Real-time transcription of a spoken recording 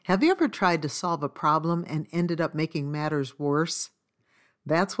Have you ever tried to solve a problem and ended up making matters worse?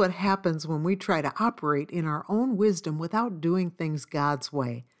 That's what happens when we try to operate in our own wisdom without doing things God's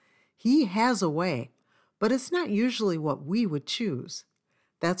way. He has a way, but it's not usually what we would choose.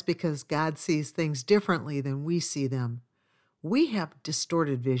 That's because God sees things differently than we see them. We have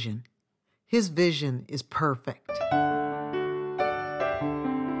distorted vision. His vision is perfect.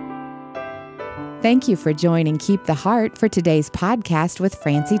 Thank you for joining Keep the Heart for today's podcast with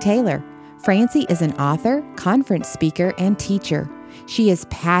Francie Taylor. Francie is an author, conference speaker, and teacher. She is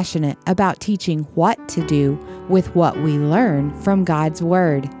passionate about teaching what to do with what we learn from God's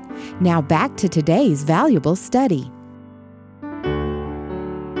Word. Now back to today's valuable study.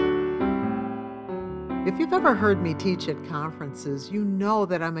 If you've ever heard me teach at conferences, you know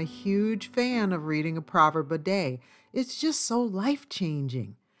that I'm a huge fan of reading a proverb a day. It's just so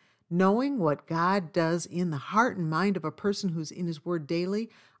life-changing. Knowing what God does in the heart and mind of a person who's in His Word daily,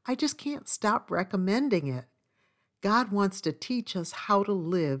 I just can't stop recommending it. God wants to teach us how to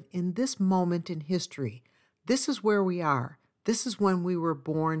live in this moment in history. This is where we are. This is when we were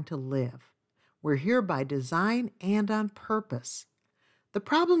born to live. We're here by design and on purpose. The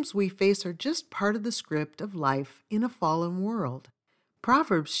problems we face are just part of the script of life in a fallen world.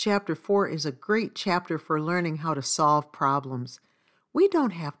 Proverbs chapter 4 is a great chapter for learning how to solve problems. We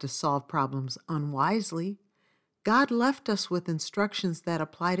don't have to solve problems unwisely. God left us with instructions that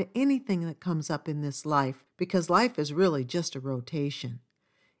apply to anything that comes up in this life, because life is really just a rotation.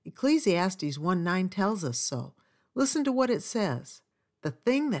 Ecclesiastes 1:9 tells us so. Listen to what it says. The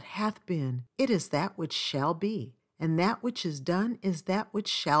thing that hath been, it is that which shall be, and that which is done is that which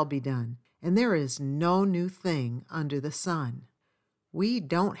shall be done, and there is no new thing under the sun. We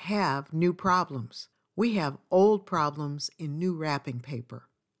don't have new problems. We have old problems in new wrapping paper.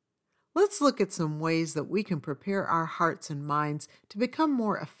 Let's look at some ways that we can prepare our hearts and minds to become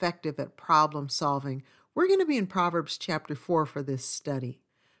more effective at problem solving. We're going to be in Proverbs chapter 4 for this study.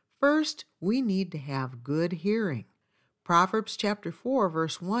 First, we need to have good hearing. Proverbs chapter 4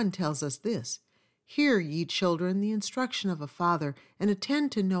 verse 1 tells us this: "Hear, ye children, the instruction of a father, and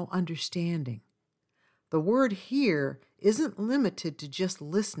attend to know understanding." The word hear isn't limited to just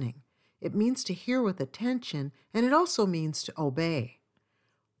listening. It means to hear with attention, and it also means to obey.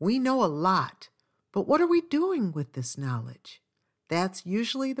 We know a lot, but what are we doing with this knowledge? That's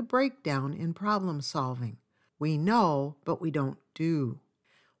usually the breakdown in problem solving. We know, but we don't do.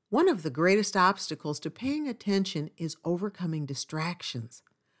 One of the greatest obstacles to paying attention is overcoming distractions.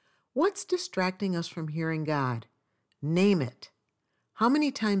 What's distracting us from hearing God? Name it. How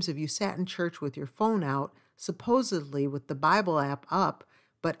many times have you sat in church with your phone out, supposedly with the Bible app up,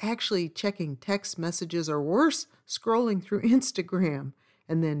 but actually checking text messages or worse, scrolling through Instagram?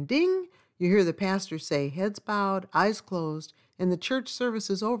 And then ding, you hear the pastor say, heads bowed, eyes closed, and the church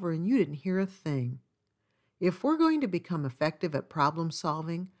service is over and you didn't hear a thing. If we're going to become effective at problem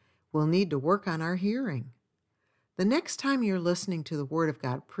solving, we'll need to work on our hearing. The next time you're listening to the Word of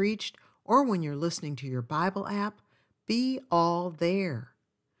God preached, or when you're listening to your Bible app, be all there.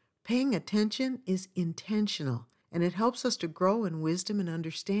 Paying attention is intentional, and it helps us to grow in wisdom and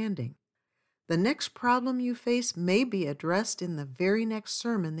understanding. The next problem you face may be addressed in the very next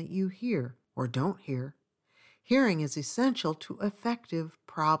sermon that you hear or don't hear. Hearing is essential to effective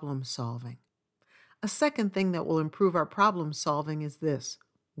problem solving. A second thing that will improve our problem solving is this: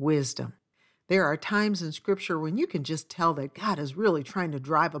 wisdom. There are times in Scripture when you can just tell that God is really trying to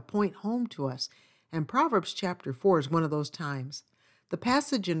drive a point home to us, and Proverbs chapter 4 is one of those times. The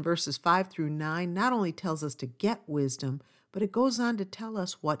passage in verses 5 through 9 not only tells us to get wisdom, but it goes on to tell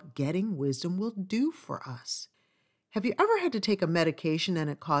us what getting wisdom will do for us. Have you ever had to take a medication and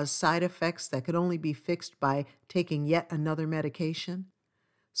it caused side effects that could only be fixed by taking yet another medication?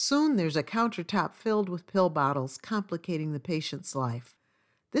 Soon there's a countertop filled with pill bottles, complicating the patient's life.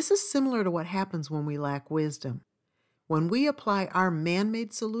 This is similar to what happens when we lack wisdom. When we apply our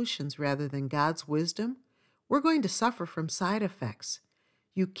man-made solutions rather than God's wisdom, we're going to suffer from side effects.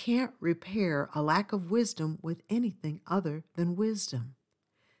 You can't repair a lack of wisdom with anything other than wisdom.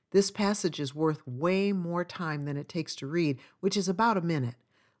 This passage is worth way more time than it takes to read, which is about a minute.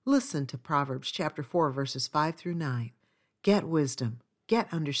 Listen to Proverbs chapter 4, verses 5 through 9. Get wisdom,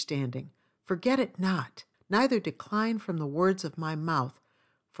 get understanding. Forget it not, neither decline from the words of my mouth.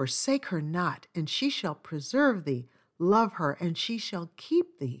 Forsake her not, and she shall preserve thee. Love her, and she shall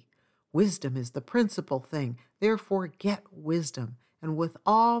keep thee. Wisdom is the principal thing, therefore get wisdom, and with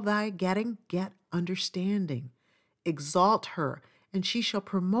all thy getting, get understanding. Exalt her, and she shall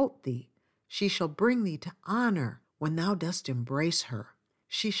promote thee. She shall bring thee to honor when thou dost embrace her.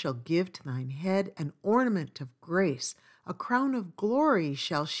 She shall give to thine head an ornament of grace, A crown of glory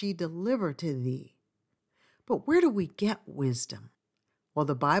shall she deliver to thee. But where do we get wisdom? Well,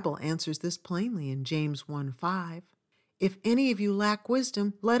 the Bible answers this plainly in James 1:5. If any of you lack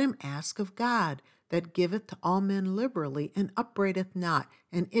wisdom, let him ask of God, that giveth to all men liberally, and upbraideth not,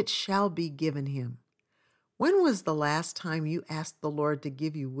 and it shall be given him. When was the last time you asked the Lord to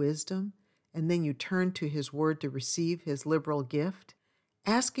give you wisdom, and then you turned to his word to receive his liberal gift?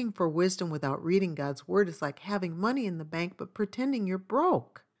 Asking for wisdom without reading God's word is like having money in the bank but pretending you're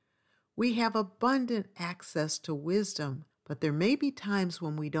broke. We have abundant access to wisdom, but there may be times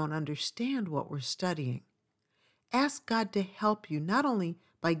when we don't understand what we're studying. Ask God to help you not only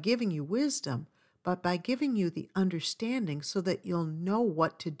by giving you wisdom, but by giving you the understanding so that you'll know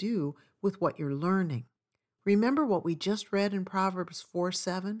what to do with what you're learning. Remember what we just read in Proverbs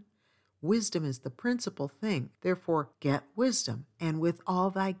 4:7? Wisdom is the principal thing. Therefore, get wisdom, and with all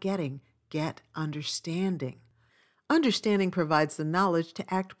thy getting, get understanding. Understanding provides the knowledge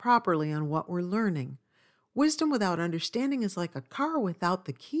to act properly on what we're learning. Wisdom without understanding is like a car without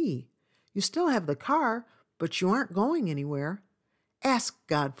the key. You still have the car, but you aren't going anywhere. Ask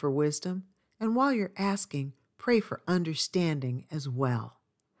God for wisdom, and while you're asking, pray for understanding as well.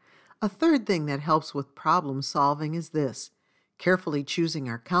 A third thing that helps with problem solving is this: carefully choosing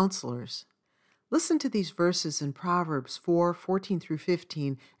our counselors. Listen to these verses in Proverbs 4:14 through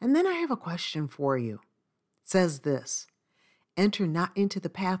 15, and then I have a question for you. It says this: Enter not into the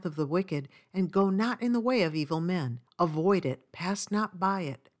path of the wicked, and go not in the way of evil men. Avoid it, pass not by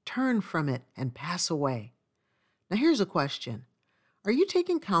it, turn from it, and pass away. Now here's a question. Are you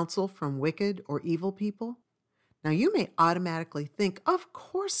taking counsel from wicked or evil people? Now you may automatically think, of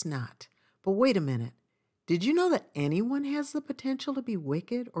course not. But wait a minute. Did you know that anyone has the potential to be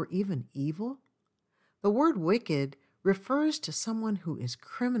wicked or even evil? The word wicked refers to someone who is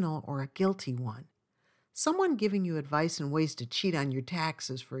criminal or a guilty one. Someone giving you advice and ways to cheat on your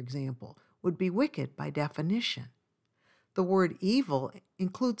taxes, for example, would be wicked by definition. The word evil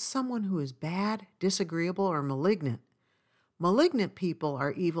includes someone who is bad, disagreeable, or malignant. Malignant people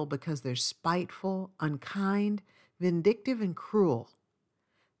are evil because they're spiteful, unkind, vindictive, and cruel.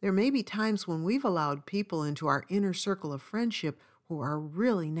 There may be times when we've allowed people into our inner circle of friendship who are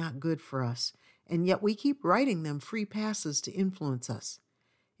really not good for us, and yet we keep writing them free passes to influence us.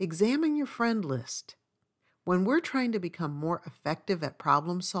 Examine your friend list. When we're trying to become more effective at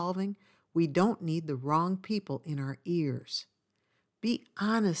problem solving, we don't need the wrong people in our ears. Be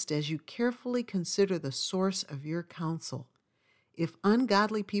honest as you carefully consider the source of your counsel. If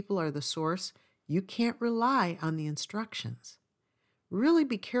ungodly people are the source, you can't rely on the instructions. Really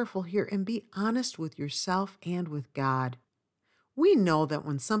be careful here and be honest with yourself and with God. We know that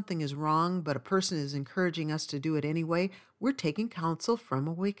when something is wrong, but a person is encouraging us to do it anyway, we're taking counsel from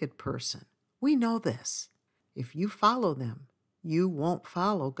a wicked person. We know this. If you follow them, you won't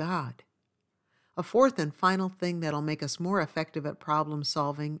follow God. A fourth and final thing that'll make us more effective at problem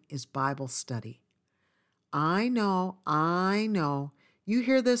solving is Bible study. I know, you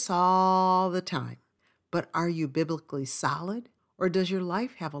hear this all the time, but are you biblically solid? Or does your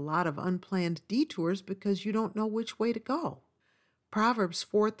life have a lot of unplanned detours because you don't know which way to go? Proverbs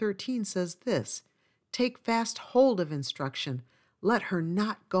 4:13 says this: Take fast hold of instruction, let her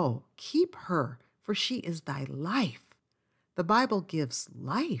not go, keep her, for she is thy life. The Bible gives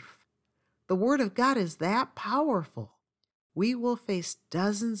life. The Word of God is that powerful. We will face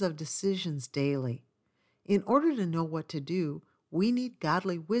dozens of decisions daily. In order to know what to do, we need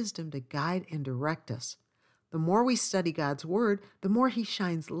godly wisdom to guide and direct us. The more we study God's Word, the more He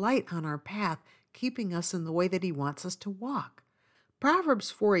shines light on our path, keeping us in the way that He wants us to walk.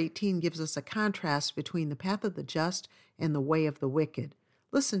 Proverbs 4:18 gives us a contrast between the path of the just and the way of the wicked.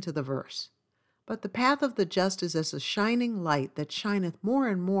 Listen to the verse. But the path of the just is as a shining light that shineth more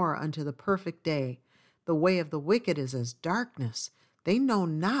and more unto the perfect day. The way of the wicked is as darkness. They know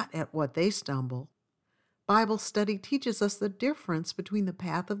not at what they stumble. Bible study teaches us the difference between the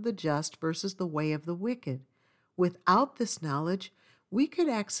path of the just versus the way of the wicked. Without this knowledge, we could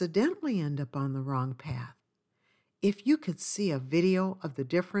accidentally end up on the wrong path. If you could see a video of the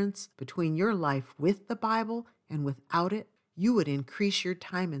difference between your life with the Bible and without it, you would increase your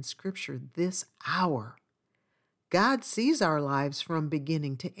time in Scripture this hour. God sees our lives from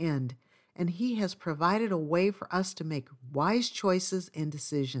beginning to end, and He has provided a way for us to make wise choices and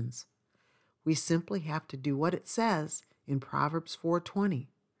decisions. We simply have to do what it says in Proverbs 4:20.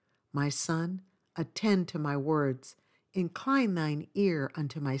 My son, attend to my words, incline thine ear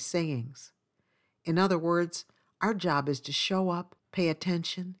unto my sayings. In other words, our job is to show up, pay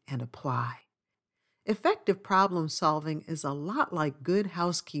attention, and apply. Effective problem solving is a lot like good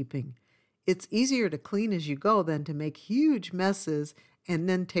housekeeping. It's easier to clean as you go than to make huge messes and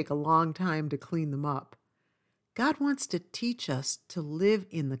then take a long time to clean them up. God wants to teach us to live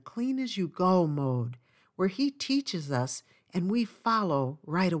in the clean as you go mode, where He teaches us and we follow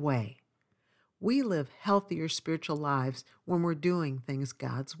right away. We live healthier spiritual lives when we're doing things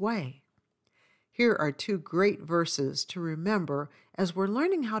God's way. Here are 2 great verses to remember as we're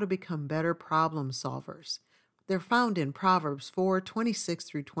learning how to become better problem solvers. They're found in Proverbs 4:26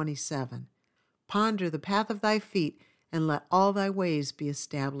 through 27. Ponder the path of thy feet, and let all thy ways be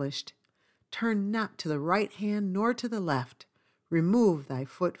established. Turn not to the right hand nor to the left. Remove thy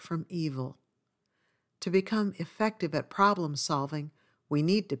foot from evil. To become effective at problem solving, we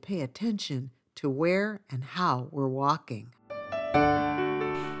need to pay attention to where and how we're walking.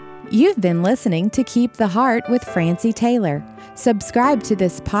 You've been listening to Keep the Heart with Francie Taylor. Subscribe to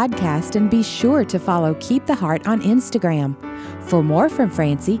this podcast and be sure to follow Keep the Heart on Instagram. For more from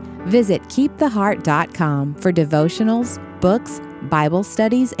Francie, visit keeptheheart.com for devotionals, books, Bible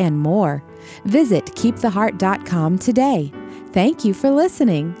studies, and more. Visit keeptheheart.com today. Thank you for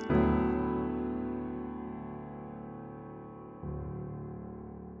listening.